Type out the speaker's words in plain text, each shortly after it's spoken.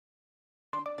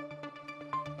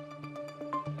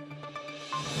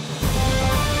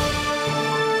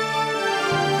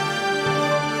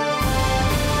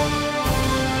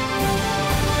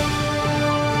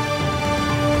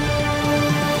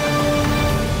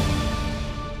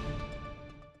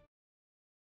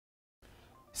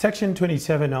Section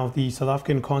 27 of the South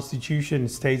African Constitution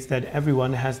states that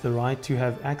everyone has the right to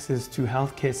have access to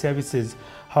healthcare services.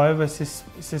 However,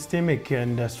 systemic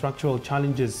and structural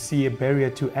challenges see a barrier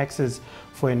to access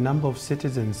for a number of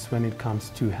citizens when it comes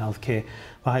to healthcare.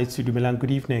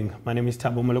 Good evening. My name is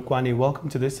Thabo Molokwane. Welcome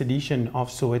to this edition of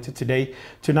Soweto Today.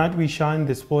 Tonight we shine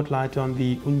the spotlight on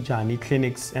the Unjani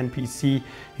Clinics NPC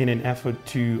in an effort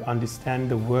to understand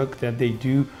the work that they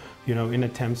do, in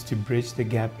attempts to bridge the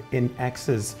gap in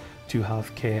access to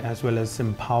healthcare, as well as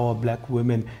empower Black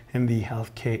women in the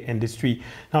healthcare industry.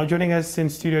 Now, joining us in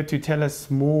studio to tell us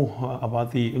more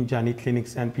about the Unjani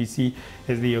Clinics NPC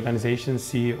is the organization's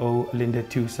CEO, Lynda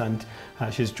Toussaint.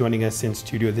 She's joining us in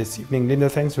studio this evening. Lynda,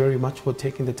 thanks very much for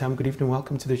taking the time. Good evening.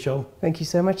 Welcome to the show. Thank you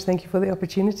so much. Thank you for the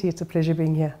opportunity. It's a pleasure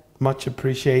being here. Much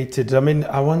appreciated.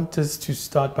 I want us to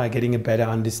start by getting a better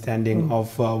understanding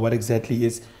of what exactly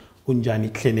is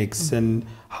Unjani Clinics and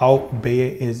how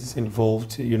Bayer is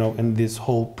involved, in this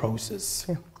whole process.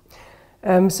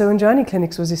 Yeah. So Unjani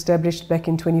Clinics was established back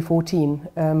in 2014,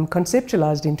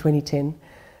 conceptualized in 2010,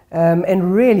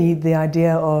 and really the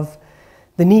idea of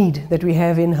the need that we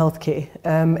have in healthcare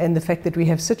and the fact that we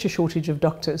have such a shortage of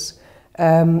doctors,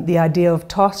 the idea of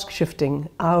task shifting,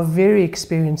 our very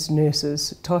experienced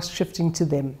nurses, task shifting to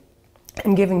them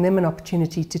and giving them an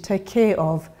opportunity to take care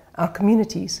of our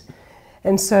communities.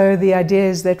 And so the idea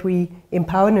is that we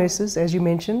empower nurses, as you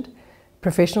mentioned,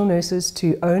 professional nurses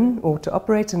to own or to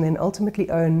operate and then ultimately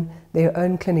own their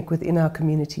own clinic within our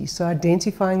community. So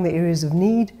identifying the areas of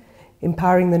need,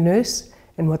 empowering the nurse,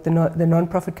 and what the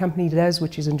non-profit company does,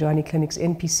 which is Unjani Clinics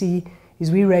NPC,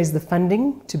 is we raise the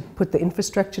funding to put the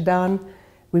infrastructure down.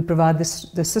 We provide the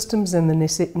systems and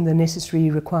the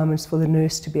necessary requirements for the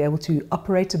nurse to be able to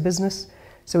operate a business.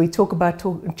 So we talk about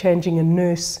changing a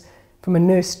nurse from a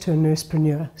nurse to a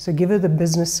nursepreneur. So give her the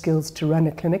business skills to run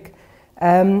a clinic.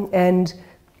 And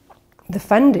the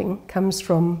funding comes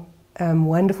from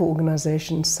wonderful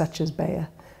organizations such as Bayer,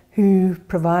 who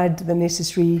provide the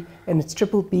necessary, and it's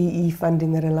BBBE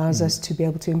funding that allows us to be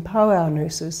able to empower our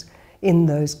nurses in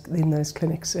those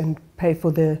clinics and pay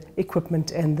for the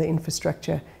equipment and the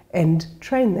infrastructure and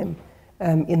train them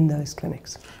in those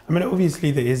clinics. Obviously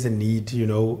there is a need,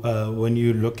 when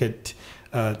you look at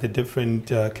the different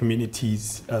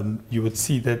communities, you would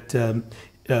see that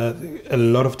a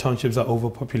lot of townships are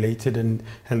overpopulated, and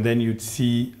then you'd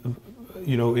see,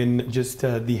 in just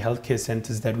the healthcare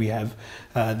centers that we have,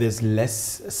 there's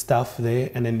less staff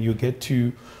there, and then you get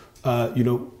to,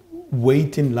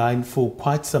 wait in line for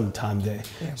quite some time there.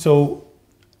 Yeah. So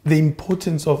the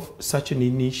importance of such an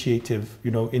initiative,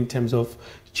 in terms of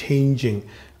changing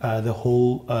the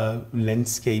whole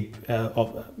landscape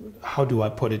of, how do I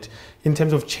put it, in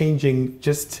terms of changing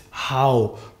just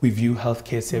how we view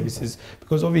healthcare services,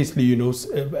 because obviously,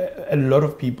 a lot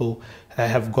of people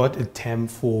have got a term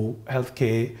for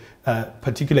healthcare,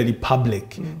 particularly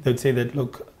public. They'd say that,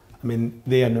 look,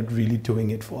 they are not really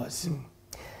doing it for us.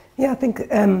 Yeah, I think,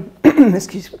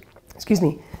 excuse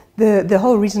me, the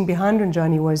whole reason behind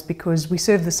Unjani was because we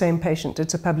serve the same patient.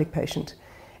 It's a public patient.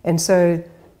 And so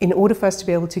in order for us to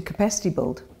be able to capacity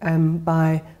build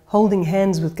by holding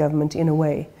hands with government in a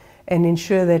way and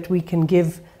ensure that we can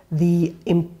give the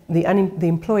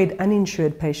employed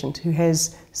uninsured patient who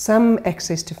has some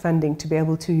access to funding to be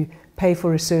able to pay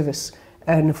for a service,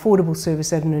 an affordable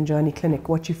service at an Unjani clinic,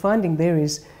 what you're finding there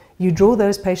is you draw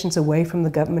those patients away from the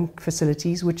government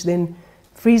facilities, which then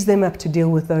frees them up to deal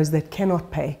with those that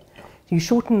cannot pay. You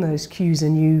shorten those queues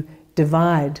and you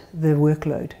divide the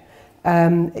workload.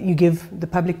 You give the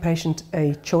public patient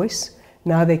a choice.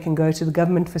 Now they can go to the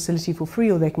government facility for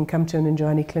free, or they can come to an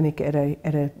Unjani clinic at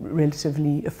a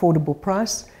relatively affordable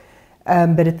price.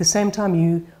 But at the same time,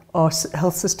 you are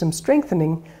health system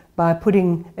strengthening by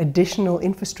putting additional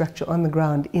infrastructure on the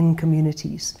ground in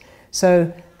communities.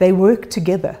 So they work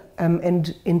together.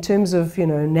 And in terms of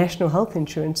national health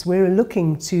insurance, we're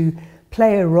looking to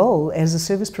play a role as a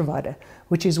service provider,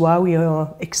 which is why we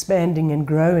are expanding and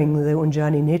growing the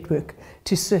Unjani network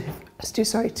to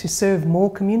serve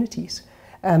more communities,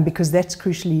 because that's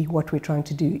crucially what we're trying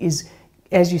to do. Is,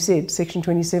 as you said, Section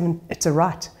 27, it's a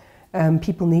right.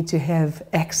 People need to have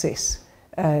access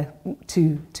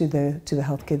to the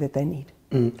healthcare that they need.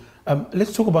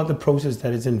 Let's talk about the process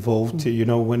that is involved,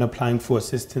 when applying for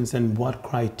assistance, and what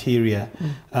criteria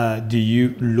do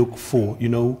you look for,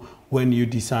 when you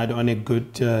decide on a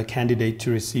good candidate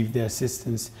to receive the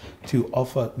assistance to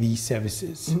offer these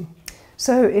services?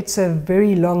 So it's a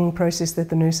very long process that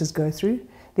the nurses go through.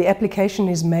 The application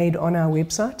is made on our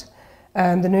website.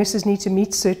 The nurses need to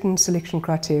meet certain selection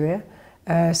criteria.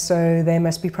 So they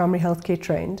must be primary healthcare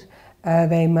trained.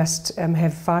 They must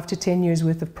have 5 to 10 years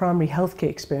worth of primary healthcare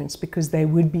experience because they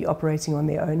would be operating on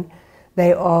their own.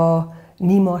 They are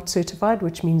NEMAT certified,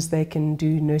 which means they can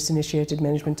do nurse-initiated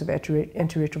management of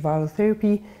antiretroviral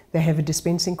therapy. They have a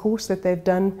dispensing course that they've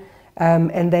done,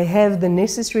 and they have the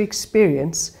necessary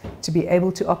experience to be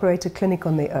able to operate a clinic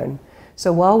on their own.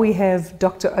 So while we have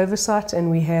doctor oversight and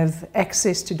we have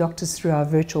access to doctors through our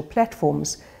virtual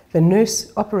platforms, the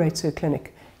nurse operates her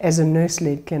clinic as a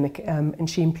nurse-led clinic, and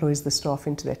she employs the staff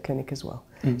into that clinic as well.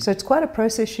 So it's quite a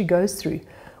process she goes through.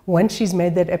 Once she's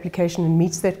made that application and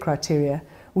meets that criteria,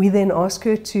 we then ask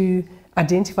her to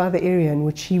identify the area in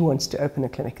which she wants to open a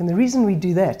clinic. And the reason we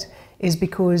do that is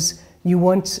because you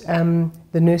want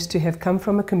the nurse to have come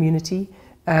from a community,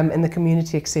 and the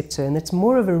community accepts her. And it's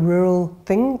more of a rural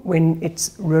thing when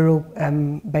it's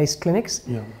rural-based clinics.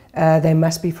 Yeah. They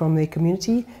must be from their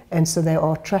community, and so they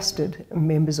are trusted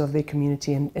members of their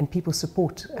community, and people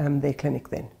support their clinic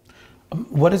then.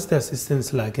 What is the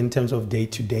assistance like in terms of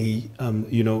day-to-day,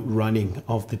 running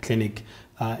of the clinic?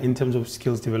 In terms of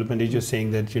skills development, you're just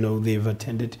saying that, they've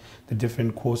attended the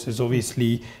different courses.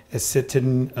 Obviously, a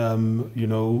certain,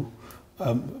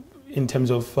 in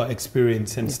terms of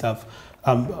experience and stuff.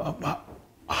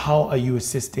 How are you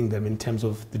assisting them in terms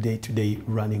of the day-to-day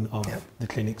running of the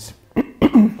clinics?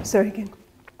 Sorry again.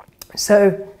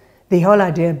 So the whole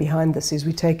idea behind this is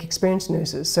we take experienced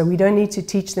nurses. So we don't need to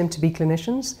teach them to be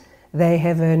clinicians. They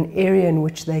have an area in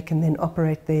which they can then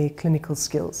operate their clinical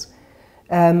skills.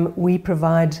 We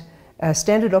provide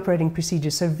standard operating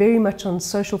procedures, so very much on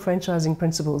social franchising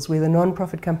principles, where the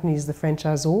non-profit company is the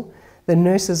franchisor, the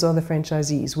nurses are the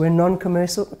franchisees. We're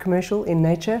non-commercial in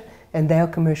nature, and they are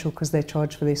commercial because they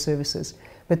charge for their services.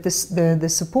 But the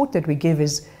support that we give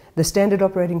is the standard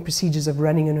operating procedures of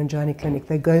running an Unjani clinic.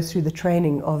 They go through the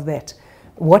training of that.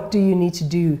 What do you need to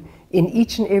do in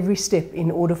each and every step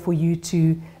in order for you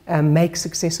to make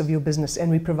success of your business? And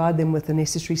we provide them with the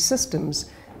necessary systems,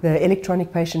 the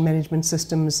electronic patient management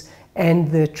systems,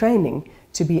 and the training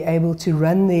to be able to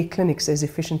run their clinics as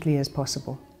efficiently as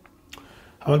possible.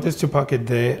 I want us to park it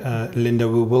there, Lynda.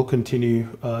 We will continue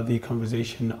the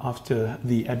conversation after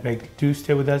the ad break. Do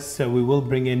stay with us. We will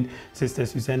bring in Sister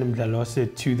Susan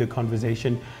Mdlalose to the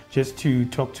conversation just to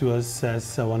talk to us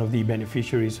as one of the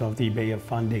beneficiaries of the Bayer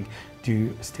funding.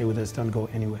 Do stay with us. Don't go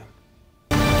anywhere.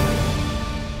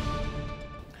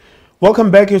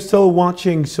 Welcome back. You're still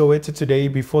watching Soweto Today.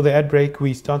 Before the ad break,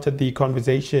 we started the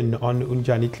conversation on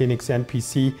Unjani Clinics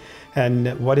NPC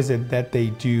and what is it that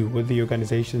they do with the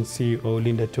organization's CEO,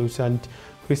 Lynda Toussaint,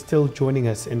 who is still joining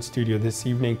us in studio this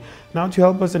evening. Now, to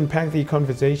help us unpack the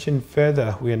conversation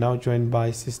further, we are now joined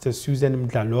by Sister Susan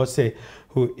Mdlalose,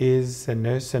 who is a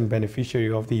nurse and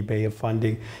beneficiary of the Bayer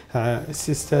funding.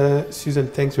 Sister Susan,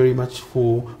 thanks very much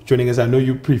for joining us. I know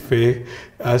you prefer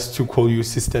us to call you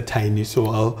Sister Tiny, so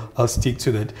I'll stick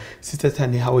to that. Sister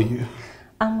Tiny, how are you?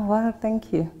 I'm well,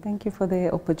 thank you. Thank you for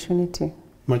the opportunity.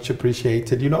 Much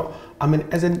appreciated. I mean,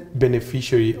 as a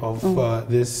beneficiary of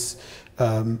this,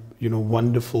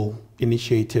 wonderful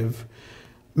initiative,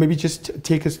 maybe just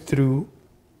take us through,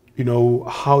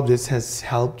 how this has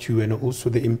helped you and also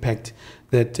the impact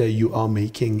that you are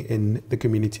making in the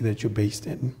community that you're based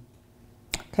in.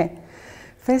 Okay.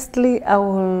 Firstly, I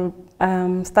will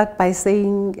start by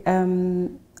saying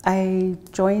I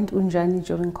joined Unjani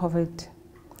during COVID.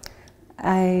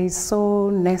 I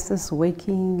saw nurses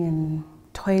working and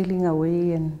toiling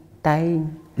away and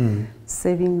dying,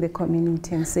 saving the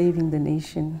community and saving the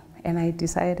nation. And I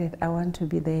decided I want to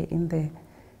be there in the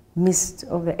midst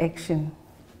of the action.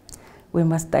 We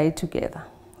must die together.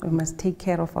 We must take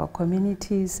care of our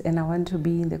communities, and I want to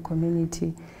be in the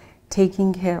community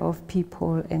taking care of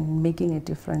people and making a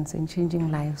difference and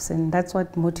changing lives. And that's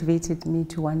what motivated me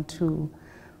to want to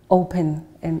open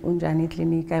an Unjani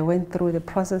clinic. I went through the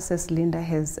processes. Lynda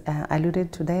has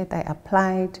alluded to that. I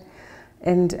applied,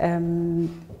 and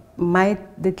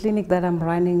the clinic that I'm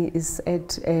running is at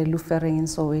Lufereng in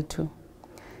Soweto.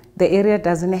 The area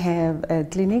doesn't have a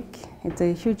clinic. It's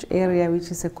a huge area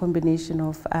which is a combination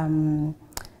of,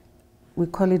 we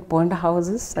call it bond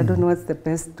houses. I don't know what's the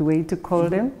best way to call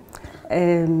them.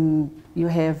 You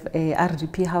have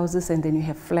RDP houses and then you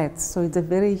have flats. So it's a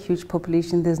very huge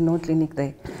population. There's no clinic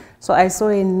there. So I saw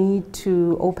a need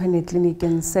to open a clinic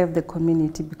and serve the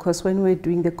community, because when we were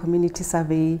doing the community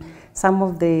survey, some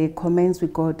of the comments we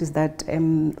got is that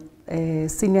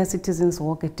senior citizens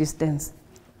walk a distance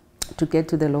to get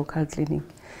to the local clinic.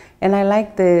 And I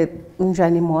like the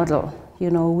Unjani model.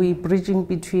 We're bridging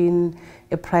between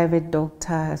a private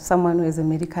doctor, someone who has a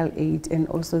medical aid, and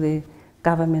also the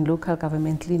local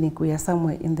government clinic. We are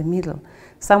somewhere in the middle.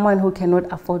 Someone who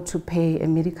cannot afford to pay a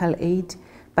medical aid,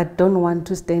 but don't want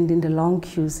to stand in the long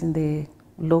queues in the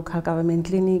local government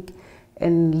clinic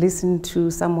and listen to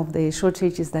some of the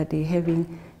shortages that they're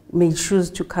having, may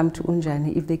choose to come to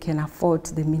Unjani if they can afford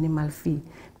the minimal fee.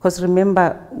 Because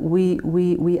remember,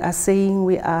 we are saying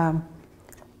we are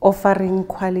offering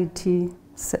quality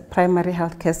primary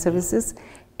healthcare services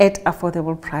at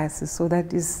affordable prices. So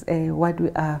that is what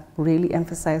we are really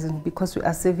emphasizing, because we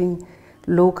are serving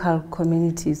local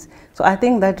communities. So I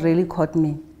think that really caught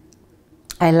me.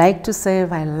 I like to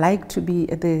serve, I like to be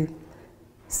at the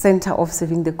center of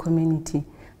serving the community,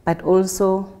 but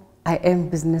also I am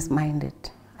business minded.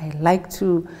 I like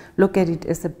to look at it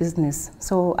as a business.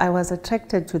 So I was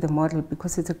attracted to the model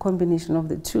because it's a combination of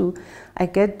the two. I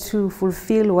get to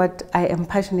fulfill what I am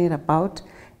passionate about,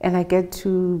 and I get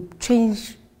to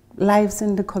change lives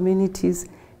in the communities,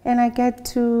 and I get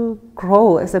to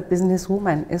grow as a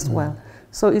businesswoman as well.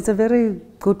 So it's a very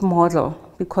good model,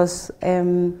 because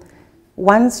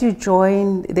once you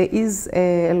join, there is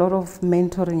a lot of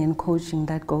mentoring and coaching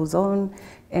that goes on,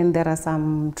 and there are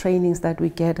some trainings that we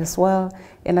get as well.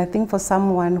 And I think for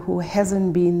someone who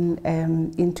hasn't been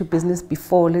into business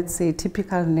before, let's say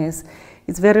typical nurse,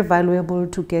 it's very valuable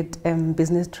to get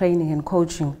business training and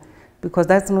coaching, because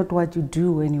that's not what you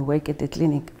do when you work at the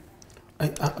clinic.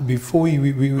 Before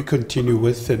we continue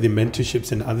with the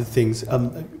mentorships and other things,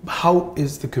 how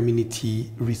is the community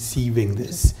receiving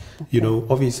this? You know,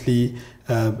 obviously,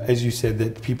 as you said,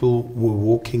 that people were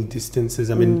walking distances.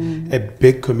 I mean, a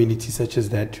big community such as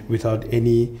that without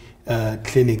any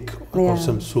clinic of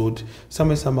some sort,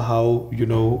 somehow, you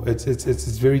know,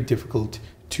 it's very difficult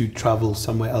to travel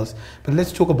somewhere else. But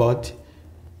let's talk about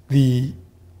the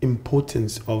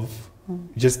importance of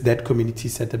just that community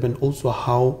setup, and also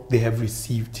how they have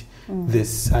received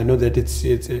this. I know that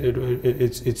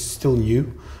it's still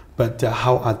new, but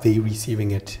how are they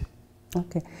receiving it?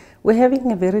 Okay, we're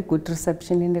having a very good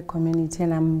reception in the community,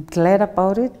 and I'm glad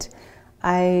about it.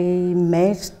 I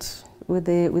matched with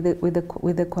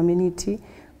the community.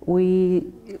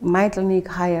 My clinic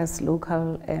hires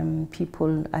local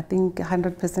people. I think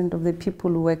 100% of the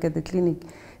people who work at the clinic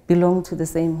belong to the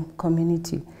same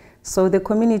community. So the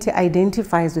community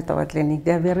identifies with our clinic.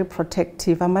 They're very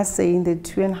protective. I must say, in the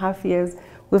 2.5 years,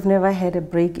 we've never had a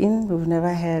break-in. We've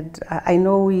never had, I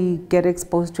know we get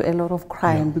exposed to a lot of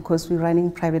crime because we're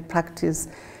running private practice.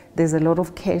 There's a lot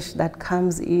of cash that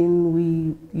comes in.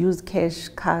 We use cash,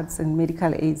 cards, and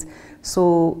medical aids.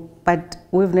 So, but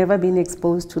we've never been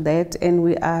exposed to that, and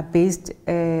we are based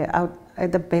out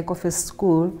at the back of a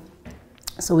school.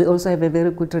 So we also have a very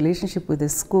good relationship with the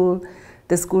school.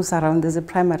 The schools around, there's a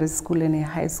primary school and a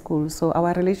high school, so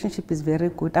our relationship is very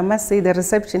good. I must say the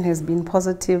reception has been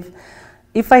positive.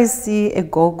 If I see a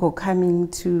go-go coming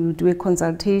to do a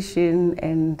consultation,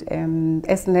 and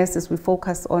as nurses we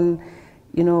focus on,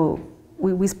 you know,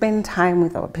 we spend time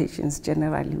with our patients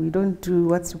generally. We don't do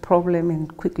what's the problem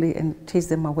and quickly and chase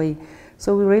them away.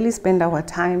 So we really spend our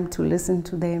time to listen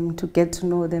to them, to get to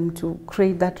know them, to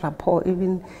create that rapport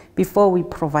even before we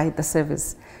provide the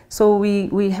service. So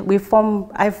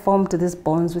I formed these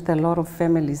bonds with a lot of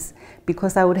families,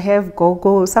 because I would have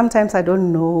Gogo. Sometimes I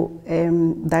don't know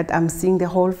that I'm seeing the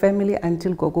whole family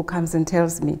until Gogo comes and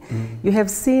tells me, you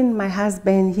have seen my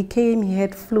husband, he came, he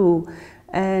had flu,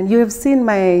 and you have seen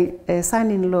my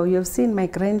son-in-law, you have seen my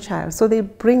grandchild. So they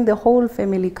bring the whole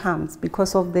family comes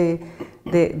because of the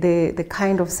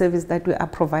kind of service that we are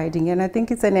providing. And I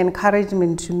think it's an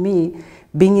encouragement to me,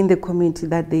 being in the community,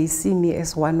 that they see me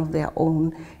as one of their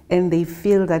own, and they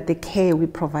feel that the care we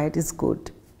provide is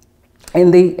good.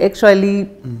 And they actually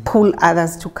pull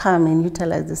others to come and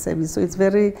utilize the service. So it's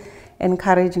very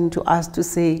encouraging to us to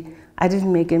say, I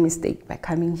didn't make a mistake by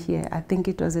coming here. I think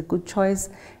it was a good choice.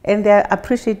 And they're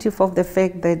appreciative of the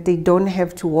fact that they don't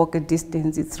have to walk a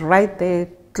distance. It's right there,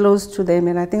 close to them.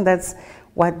 And I think that's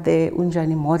what the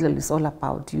Unjani model is all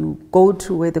about. You go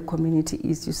to where the community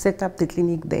is, you set up the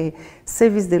clinic there,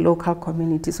 service the local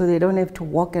community so they don't have to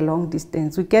walk a long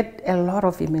distance. We get a lot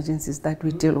of emergencies that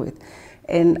we deal with.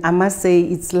 And I must say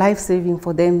it's life-saving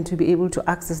for them to be able to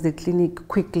access the clinic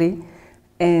quickly,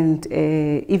 and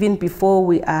even before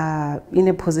we are in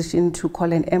a position to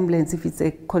call an ambulance if it's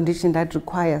a condition that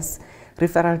requires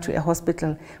referral to a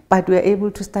hospital. But we are able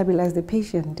to stabilize the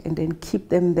patient and then keep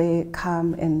them there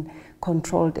calm and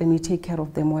controlled, and we take care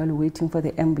of them while waiting for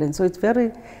the ambulance. So it's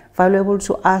very valuable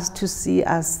to us to see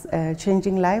us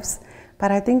changing lives,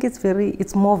 but I think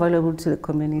it's more valuable to the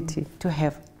community to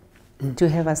have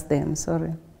us there. I'm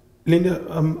sorry.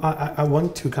 Lynda, I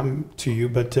want to come to you,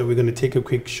 but we're going to take a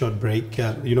quick short break.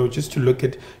 You know, just to look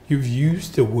at, you've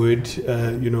used the word,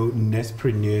 you know,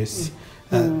 Nursepreneurs.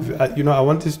 You know, I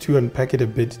want us to unpack it a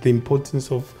bit, the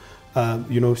importance of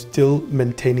still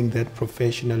maintaining that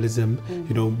professionalism,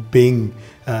 being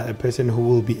a person who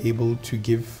will be able to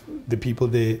give the people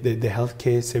the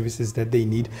healthcare services that they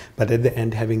need, but at the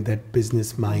end having that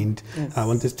business mind. Yes. I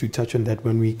want us to touch on that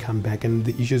when we come back, and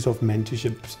the issues of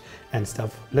mentorships and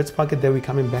stuff. Let's park it there. We're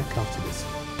coming back after this.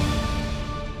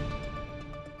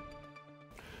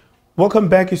 Welcome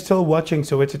back. You're still watching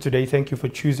Soweto Today. Thank you for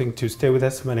choosing to stay with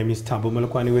us. My name is Thabo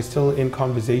Molokwani. We're still in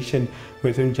conversation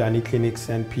with Unjani Clinics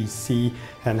NPC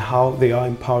and how they are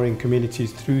empowering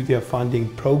communities through their funding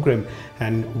program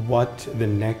and what the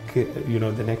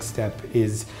next step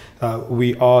is.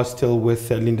 We are still with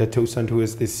Lynda Toussaint, who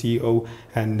is the CEO,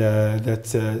 and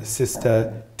that's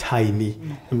Sister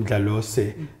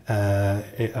Mdlalose.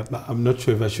 I'm not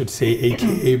sure if I should say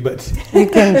AKA, but you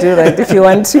can do that if you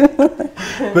want to.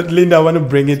 But Lynda, I want to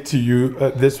bring it to you,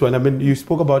 this one. I mean, you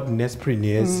spoke about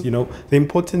Nursepreneurs, the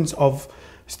importance of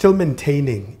still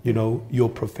maintaining, your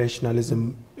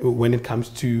professionalism when it comes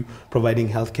to providing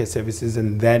healthcare services,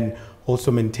 and then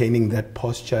also maintaining that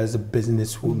posture as a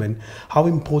businesswoman. How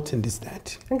important is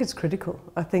that? I think it's critical.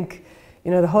 I think,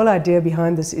 the whole idea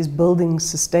behind this is building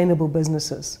sustainable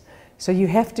businesses. So you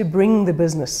have to bring the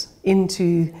business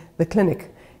into the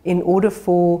clinic in order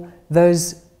for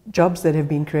those jobs that have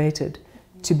been created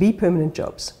to be permanent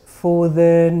jobs, for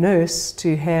the nurse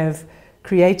to have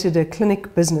created a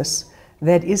clinic business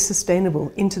that is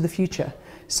sustainable into the future.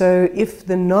 So if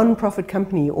the non-profit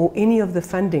company or any of the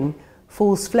funding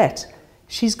falls flat,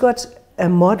 she's got a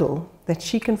model that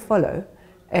she can follow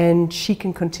and she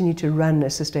can continue to run a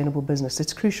sustainable business.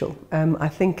 It's crucial. I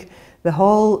think the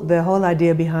whole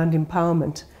idea behind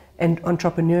empowerment and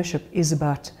entrepreneurship is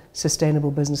about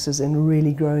sustainable businesses and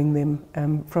really growing them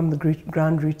from the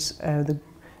grassroots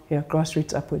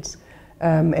upwards.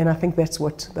 And I think that's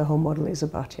what the whole model is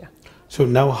about here. So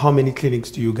now how many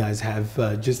clinics do you guys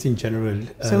have just in general?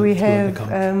 So we have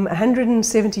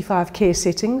 175 care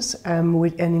settings,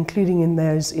 and including in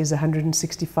those is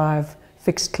 165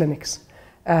 fixed clinics.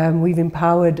 We've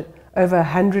empowered over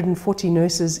 140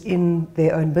 nurses in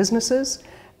their own businesses,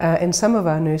 and some of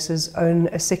our nurses own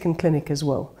a second clinic as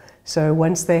well. So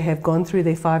once they have gone through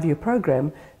their 5-year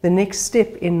program, the next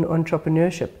step in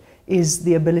entrepreneurship is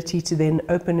the ability to then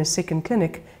open a second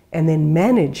clinic and then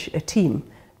manage a team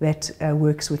that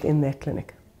works within that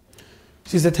clinic.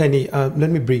 Sister Tiny, let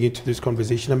me bring you to this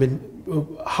conversation. I mean,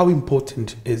 how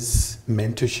important is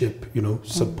mentorship,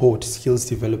 support, skills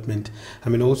development? I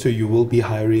mean, also you will be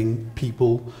hiring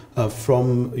people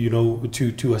from,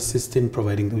 to assist in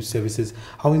providing those services.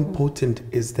 How important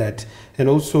is that? And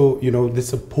also, the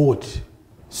support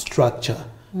structure,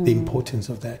 the importance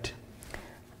of that.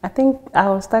 I think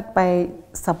I'll start by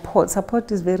support.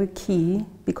 Support is very key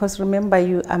because remember,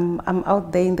 I'm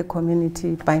out there in the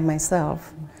community by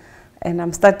myself, and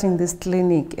I'm starting this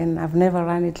clinic, and I've never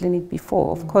run a clinic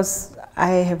before. Of course, I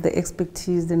have the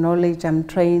expertise, the knowledge. I'm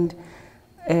trained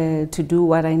to do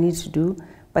what I need to do,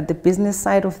 but the business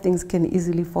side of things can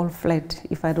easily fall flat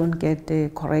if I don't get the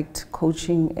correct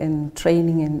coaching and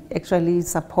training and actually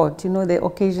support. The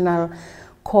occasional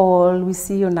call, we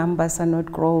see your numbers are not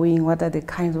growing, what are the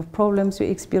kinds of problems you're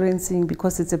experiencing,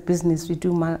 because it's a business,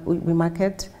 we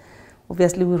market.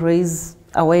 Obviously we raise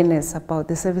awareness about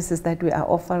the services that we are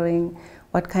offering,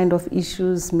 what kind of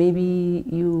issues, maybe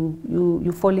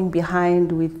you're falling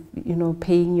behind with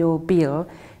paying your bill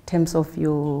in terms of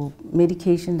your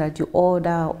medication that you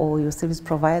order, or your service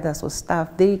providers or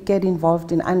staff. They get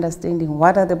involved in understanding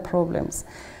what are the problems.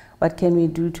 What can we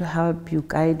do to help you,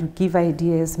 guide you, give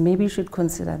ideas? Maybe you should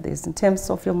consider this in terms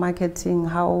of your marketing.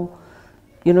 How,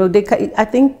 I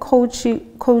think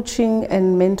coaching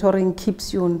and mentoring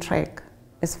keeps you on track.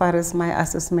 As far as my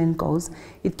assessment goes,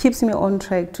 it keeps me on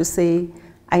track to say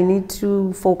I need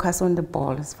to focus on the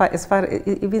ball.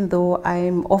 Even though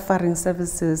I'm offering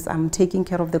services, I'm taking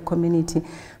care of the community,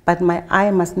 but my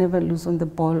eye must never lose on the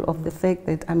ball of the fact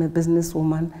that I'm a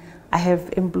businesswoman. I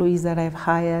have employees that I've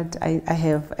hired, I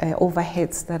have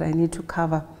overheads that I need to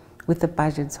cover with the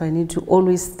budget. So I need to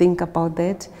always think about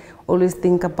that, always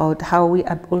think about how we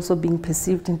are also being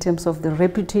perceived in terms of the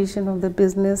reputation of the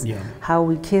business, how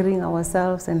we're carrying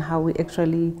ourselves, and how we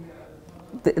actually,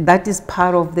 that is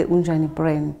part of the Unjani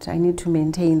brand. I need to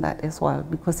maintain that as well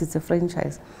because it's a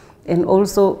franchise. And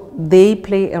also they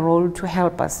play a role to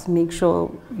help us make sure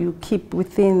you keep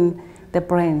within the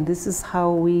brand. This is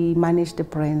how we manage the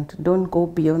brand. Don't go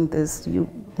beyond this. You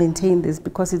maintain this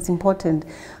because it's important.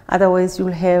 Otherwise,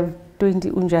 you'll have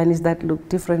 20 Unjanis that look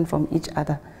different from each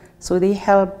other. So they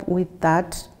help with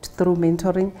that through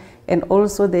mentoring, and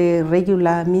also the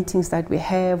regular meetings that we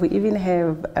have. We even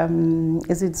have,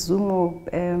 is it Zoom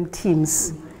or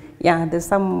Teams? Yeah, there's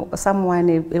someone,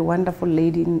 a wonderful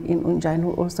lady in Unjani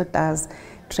who also does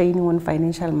training on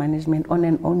financial management on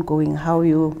an ongoing, how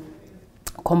you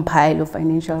compile your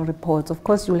financial reports. Of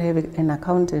course, you'll have an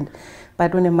accountant,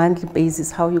 but on a monthly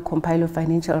basis, how you compile your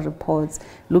financial reports,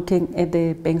 looking at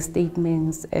the bank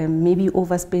statements, maybe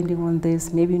overspending on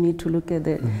this, maybe you need to look at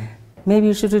the, maybe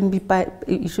you shouldn't be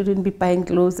buying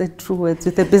clothes at Truworths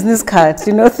with a business card,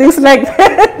 you know, things like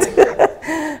that.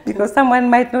 Because someone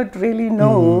might not really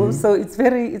know. So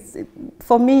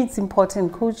for me, it's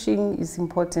important. Coaching is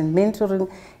important. Mentoring,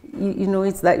 you know,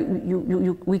 it's that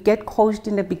we get coached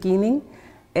in the beginning,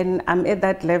 and I'm at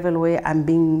that level where I'm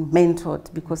being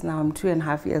mentored because now I'm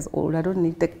 2.5 years old. I don't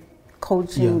need the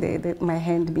coaching, my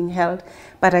hand being held,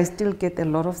 but I still get a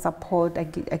lot of support. I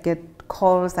get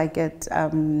calls, I get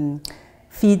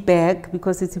feedback,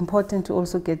 because it's important to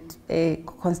also get a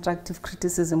constructive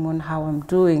criticism on how I'm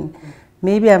doing.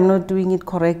 Maybe I'm not doing it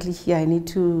correctly here. I need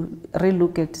to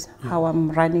relook at how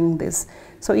I'm running this.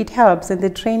 So it helps, and the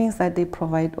trainings that they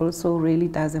provide also really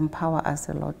does empower us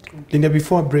a lot. Lynda,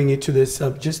 before I bring you to this,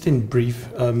 just in brief,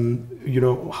 you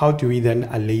know, how do we then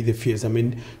allay the fears? I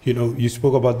mean, you know, you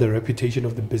spoke about the reputation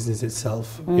of the business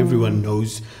itself. Everyone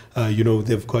knows, you know,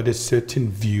 they've got a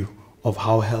certain view of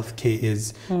how healthcare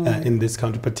is in this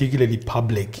country, particularly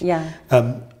public.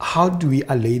 How do we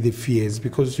allay the fears?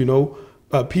 Because, you know,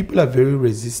 people are very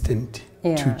resistant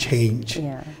to change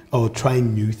or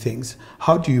trying new things.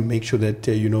 How do you make sure that,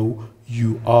 you know,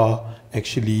 you are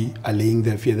actually allaying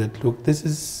their fear that, look, this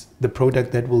is the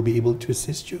product that will be able to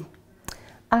assist you?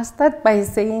 I'll start by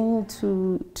saying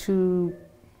to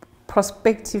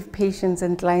prospective patients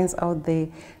and clients out there,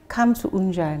 come to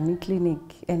Unjani Clinic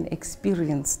and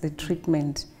experience the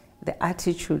treatment, the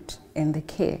attitude and the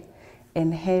care,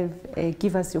 and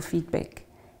give us your feedback.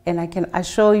 And I can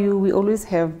assure you, we always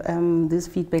have these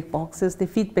feedback boxes. The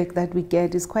feedback that we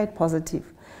get is quite positive.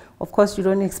 Of course, you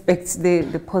don't expect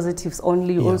the positives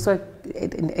only. You also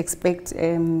expect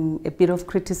a bit of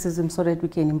criticism so that we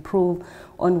can improve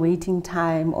on waiting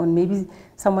time, on maybe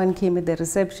someone came at the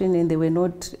reception and they were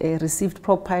not received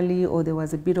properly, or there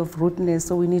was a bit of rudeness.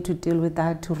 So we need to deal with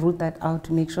that, to root that out,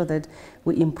 to make sure that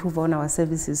we improve on our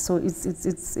services. So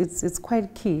it's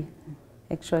quite key,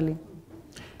 actually.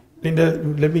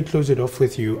 Lynda, let me close it off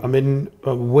with you. I mean,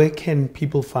 where can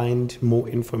people find more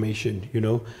information, you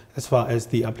know, as far as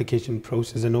the application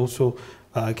process, and also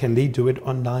can they do it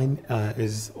online?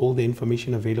 Is all the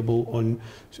information available on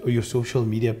your social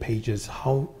media pages?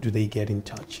 How do they get in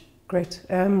touch? Great.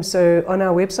 So on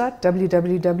our website,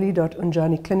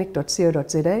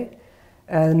 www.unjaniclinic.co.za,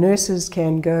 nurses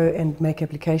can go and make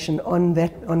application on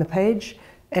the page,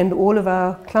 and all of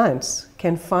our clients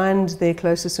can find their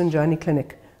closest Unjani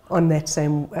clinic on that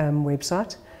same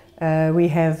website. We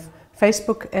have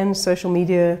Facebook and social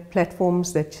media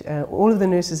platforms that all of the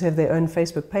nurses have their own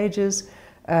Facebook pages,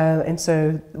 and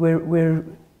so the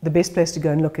best place to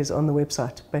go and look is on the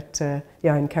website. But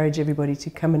yeah, I encourage everybody to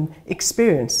come and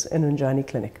experience an Unjani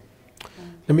clinic.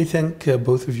 Let me thank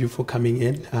both of you for coming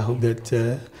in. I hope that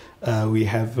we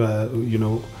have, you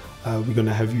know, we're going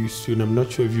to have you soon. I'm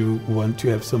not sure if you want to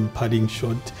have some parting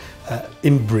shot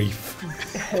in brief.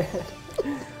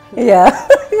 Yeah,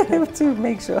 I have to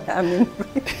make sure I'm in.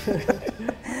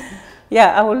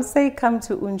 Yeah, I will say come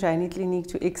to Unjani Clinic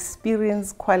to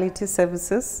experience quality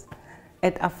services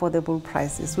at affordable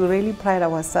prices. We really pride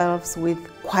ourselves with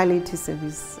quality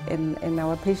service, and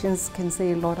our patients can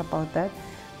say a lot about that,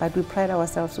 but we pride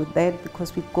ourselves with that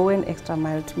because we go an extra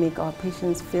mile to make our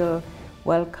patients feel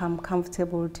welcome,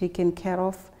 comfortable, taken care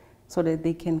of, so that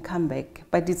they can come back.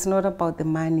 But it's not about the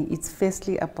money, it's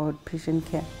firstly about patient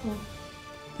care.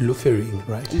 Luthering,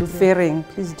 right? Luthering,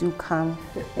 please do come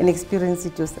and experience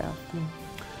it yourself.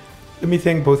 Let me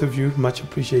thank both of you. Much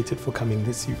appreciated for coming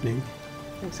this evening.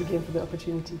 Thanks again for the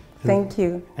opportunity. Thank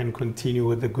you. And continue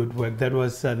with the good work. That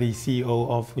was the CEO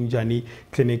of Unjani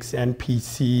Clinics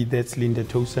NPC. That's Lynda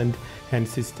Toussaint and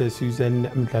Sister Susan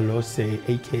Mdlalose,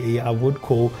 aka I would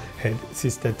call her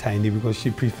Sister Tiny because she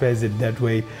prefers it that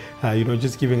way. You know,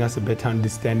 just giving us a better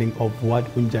understanding of what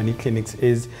Unjani Clinics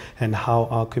is and how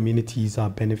our communities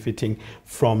are benefiting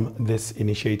from this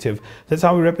initiative. That's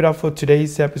how we wrap it up for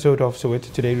today's episode of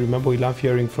Soweto Today. Remember, we love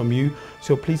hearing from you,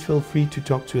 so please feel free to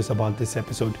talk to us about this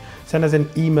episode. Send us an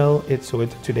email at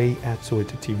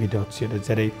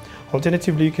sowetotoday@sowetotv.co.za.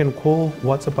 Alternatively, you can call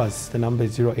WhatsApp us. The number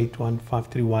is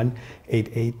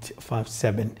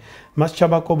 081-531-8857.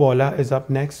 Maschaba Kobola is up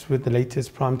next with the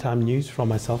latest primetime news from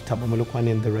myself, Thabo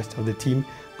Molokwane, and the rest of the team.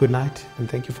 Good night, and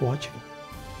thank you for watching.